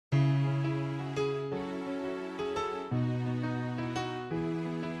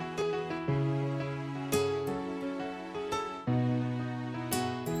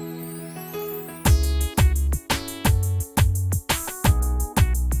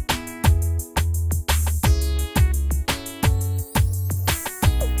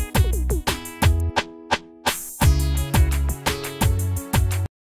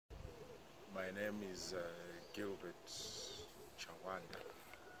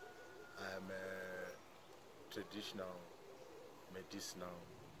traditional medicinal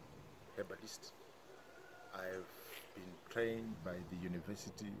herbalist. I've been trained by the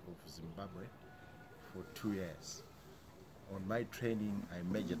University of Zimbabwe for 2 years. On my training, I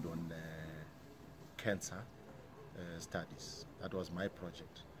majored on cancer studies. That was my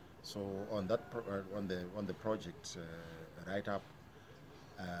project. So on that on the project write up,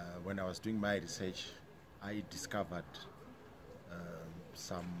 when I was doing my research, I discovered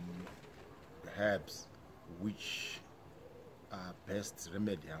some herbs which are best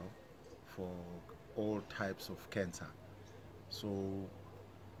remedial for all types of cancer. So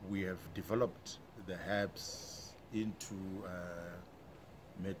we have developed the herbs into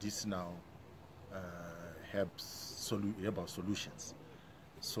medicinal herbal solutions.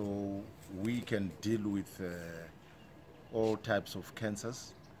 So we can deal with all types of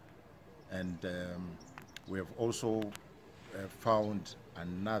cancers, and we have also found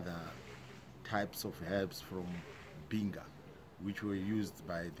another types of herbs from Binga, which were used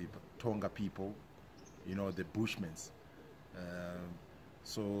by the Tonga people, you know, the Bushmen.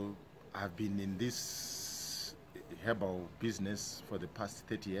 So I've been in this herbal business for the past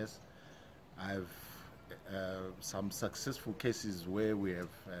 30 years. I've some successful cases where we have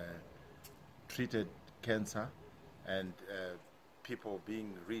treated cancer and people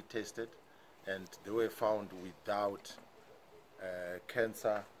being retested, and they were found without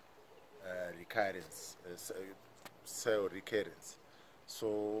cancer recurrence, cell recurrence.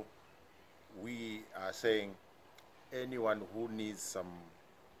 So we are saying anyone who needs some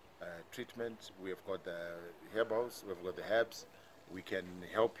treatment, we have got the herbals, we've got the herbs, we can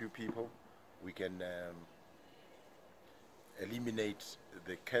help you people, we can eliminate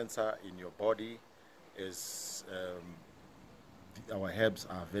the cancer in your body. As our herbs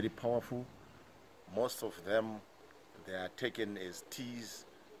are very powerful. Most of them, they are taken as teas,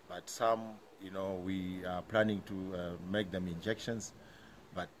 but some, you know, we are planning to make them injections.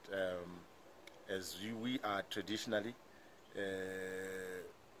 But we are traditionally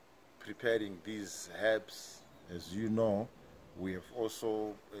preparing these herbs, as you know, we have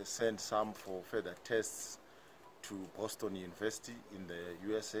also sent some for further tests to Boston University in the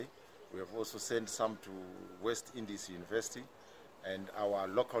USA. We have also sent some to West Indies University, and our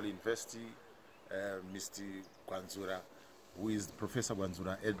local university, Mr. Gwanzura, who is Professor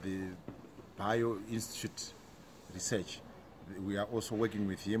Gwanzura at the Bio Institute Research. We are also working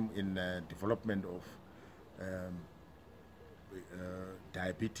with him in development of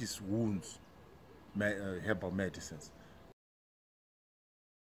diabetes wounds, herbal medicines.